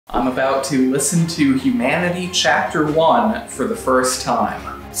I'm about to listen to Humanity Chapter 1 for the first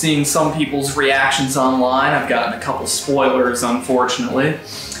time. Seeing some people's reactions online, I've gotten a couple spoilers, unfortunately,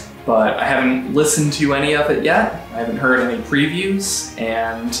 but I haven't listened to any of it yet. I haven't heard any previews,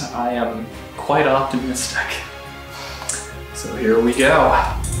 and I am quite optimistic. So here we go.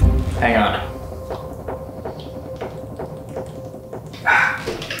 Hang on.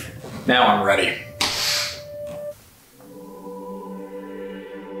 Now I'm ready.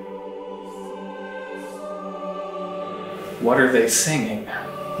 What are they singing?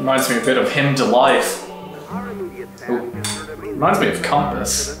 Reminds me a bit of Hymn to Life. Ooh. Reminds me of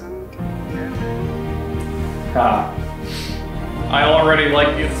Compass. I already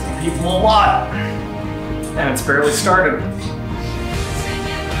like Beautiful People a lot. And it's barely started.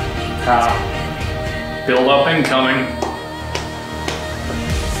 Build up incoming.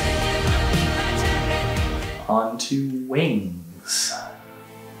 Onto Wings.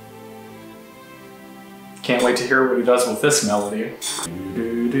 Can't wait to hear what he does with this melody.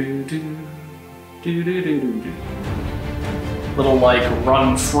 Little like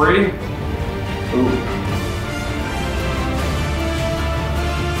Run Free. Ooh.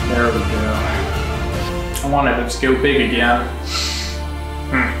 There we go. I wanted it to go big again.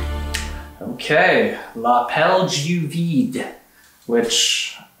 Okay, L'appel du vide,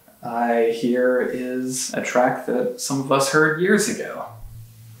 which I hear is a track that some of us heard years ago.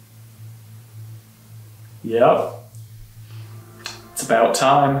 Yep. It's about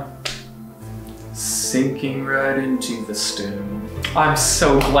time. Sinking right into the stone. I'm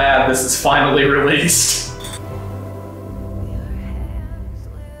so glad this is finally released.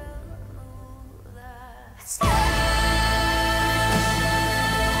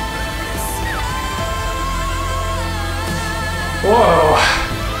 Whoa.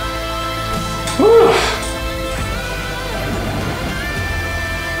 Whew.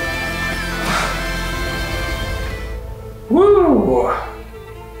 Woo!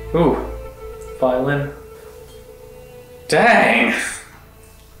 Ooh, violin. Dang!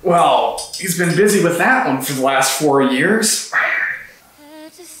 Well, he's been busy with that one for the last 4 years.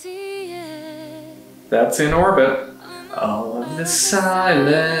 That's In Orbit. All of the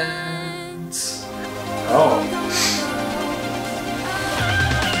silence. Oh.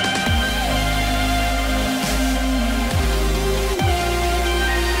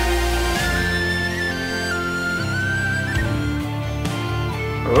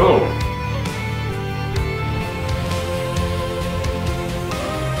 Oh.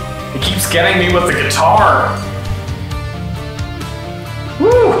 He keeps getting me with the guitar.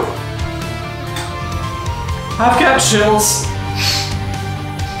 Woo! I've got chills.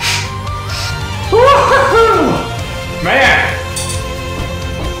 Woo-hoo-hoo! Man!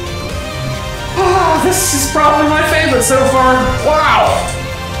 Oh, this is probably my favorite so far. Wow!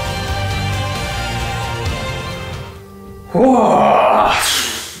 Whoa!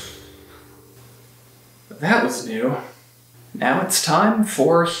 That was new. Now it's time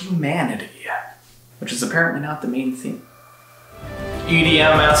for Humanity, which is apparently not the main theme.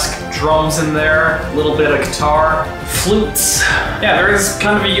 EDM-esque drums in there, a little bit of guitar, flutes. Yeah, there is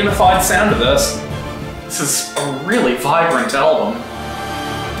kind of a unified sound to this. This is a really vibrant album.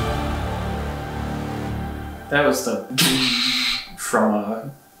 That was the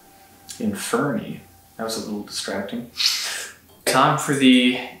from Inferni. That was a little distracting. Time for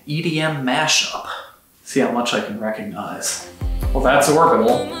the EDM mashup. See how much I can recognize. Well, that's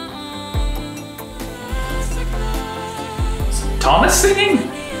Orbital. Thomas singing?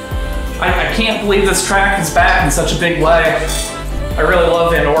 I can't believe this track is back in such a big way. I really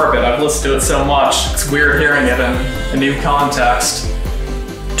love In Orbit. I've listened to it so much. It's weird hearing it in a new context.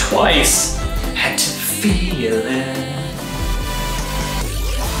 Twice. Had to feel it.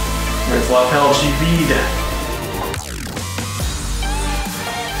 There's L'appel du vide.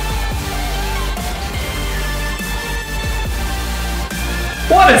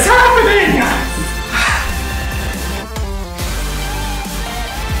 What is happening?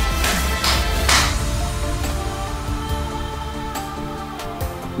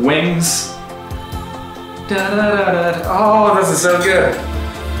 Wings. Da, da, da, da. Oh, this is so good.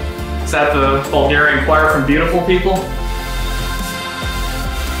 Is that the Bulgarian choir from Beautiful People?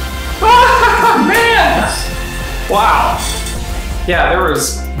 Ah, man! Wow. Yeah, there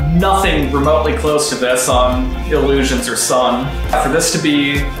was nothing remotely close to this on Illusions or Sun. For this to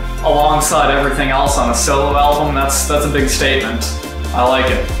be alongside everything else on a solo album, that's a big statement. I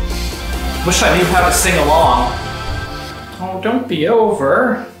like it. Wish I knew how to sing along. Oh, don't be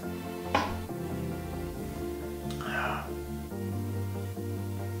over.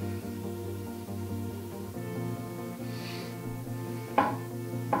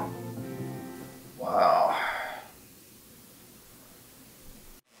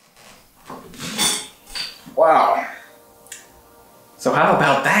 Wow. So how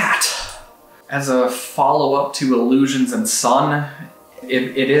about that? As a follow-up to Illusions and Sun,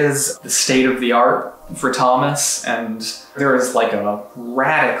 it is the state of the art for Thomas, and there is like a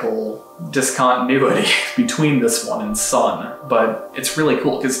radical discontinuity between this one and Sun, but it's really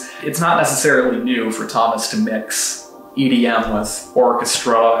cool because it's not necessarily new for Thomas to mix EDM with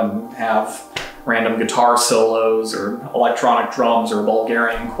orchestra and have random guitar solos or electronic drums or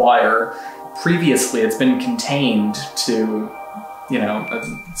Bulgarian choir. Previously, it's been contained to, you know,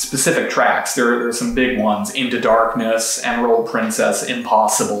 specific tracks. There are some big ones: Into Darkness, Emerald Princess,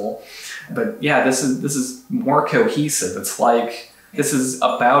 Impossible. But yeah, this is more cohesive. It's like this is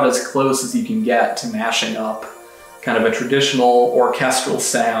about as close as you can get to mashing up kind of a traditional orchestral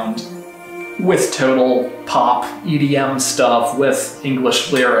sound with total pop EDM stuff with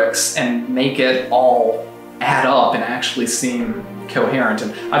English lyrics and make it all add up and actually seem coherent.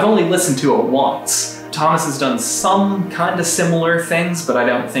 And I've only listened to it once. Thomas has done some kind of similar things, but I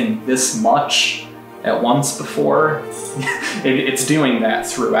don't think this much at once before. It's doing that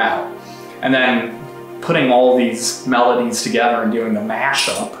throughout. And then putting all these melodies together and doing the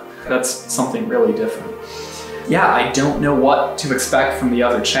mashup, that's something really different. Yeah, I don't know what to expect from the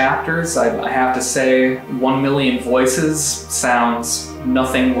other chapters. I have to say, 1 Million Voices sounds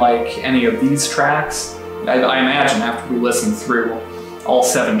nothing like any of these tracks. I imagine after we listen through all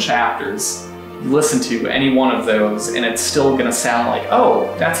 7 chapters, you listen to any one of those and it's still gonna sound like,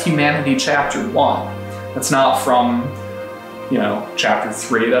 oh, that's Humanity Chapter 1. That's not from, you know, Chapter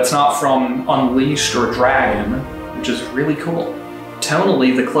 3. That's not from Unleashed or Dragon, which is really cool.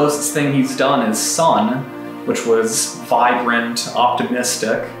 Tonally, the closest thing he's done is Sun, which was vibrant,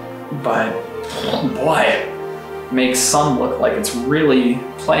 optimistic, but oh boy, it makes Sun look like it's really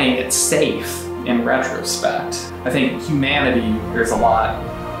playing it safe in retrospect. I think Humanity, there's a lot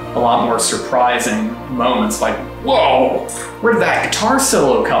more surprising moments like, whoa, where did that guitar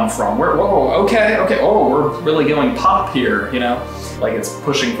solo come from? Whoa, okay, oh, we're really going pop here, you know? Like it's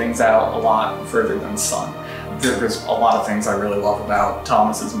pushing things out a lot further than Sun. There's a lot of things I really love about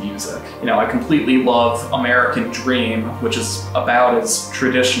Thomas's music. You know, I completely love American Dream, which is about as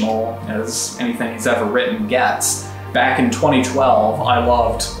traditional as anything he's ever written gets. Back in 2012, I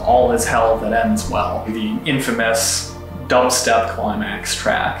loved All Is Hell That Ends Well, the infamous dubstep climax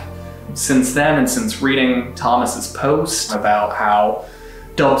track. Since then, and since reading Thomas's post about how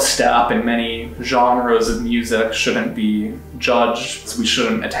dubstep and many genres of music shouldn't be judged, we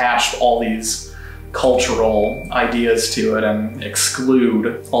shouldn't attach all these cultural ideas to it and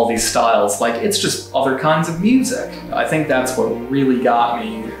exclude all these styles, like it's just other kinds of music. I think that's what really got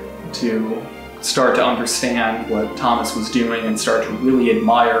me to start to understand what Thomas was doing and start to really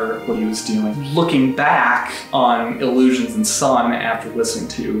admire what he was doing. Looking back on Illusions and Sun after listening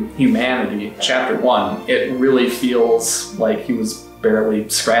to Humanity, Chapter 1, it really feels like he was barely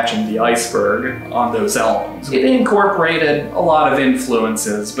scratching the iceberg on those albums. It incorporated a lot of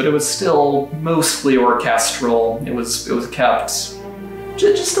influences, but it was still mostly orchestral. It was kept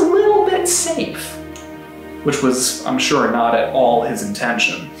just a little bit safe, which was, I'm sure, not at all his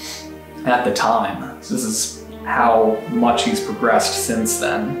intention at the time. This is how much he's progressed since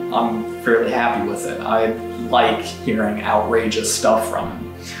then. I'm fairly happy with it. I like hearing outrageous stuff from him.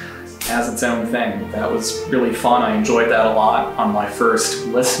 As its own thing. That was really fun. I enjoyed that a lot on my first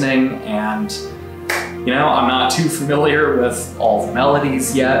listening, and you know, I'm not too familiar with all the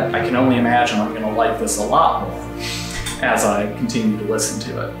melodies yet. I can only imagine I'm gonna like this a lot more as I continue to listen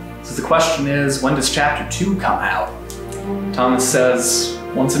to it. So the question is, when does Chapter 2 come out? Thomas says,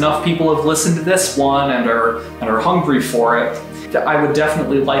 once enough people have listened to this one and are hungry for it, I would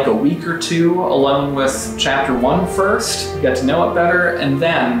definitely like a week or two alone with Chapter 1 first, get to know it better, and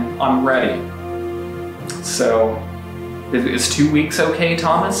then I'm ready. So, is 2 weeks okay,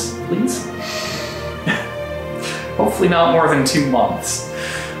 Thomas, please? Hopefully not more than 2 months.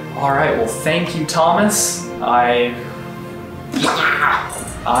 All right, well, thank you, Thomas. I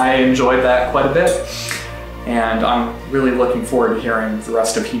enjoyed that quite a bit. And I'm really looking forward to hearing the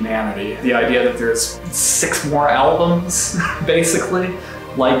rest of Humanity. The idea that there's 6 more albums, basically,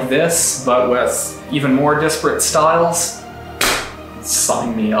 like this, but with even more disparate styles,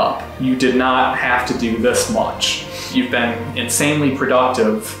 sign me up. You did not have to do this much. You've been insanely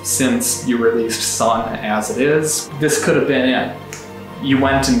productive since you released Sun as it is. This could have been it. You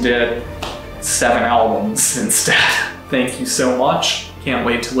went and did 7 albums instead. Thank you so much. Can't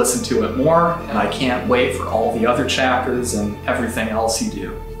wait to listen to it more, and I can't wait for all the other chapters and everything else you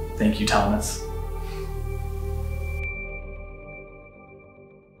do. Thank you, Thomas.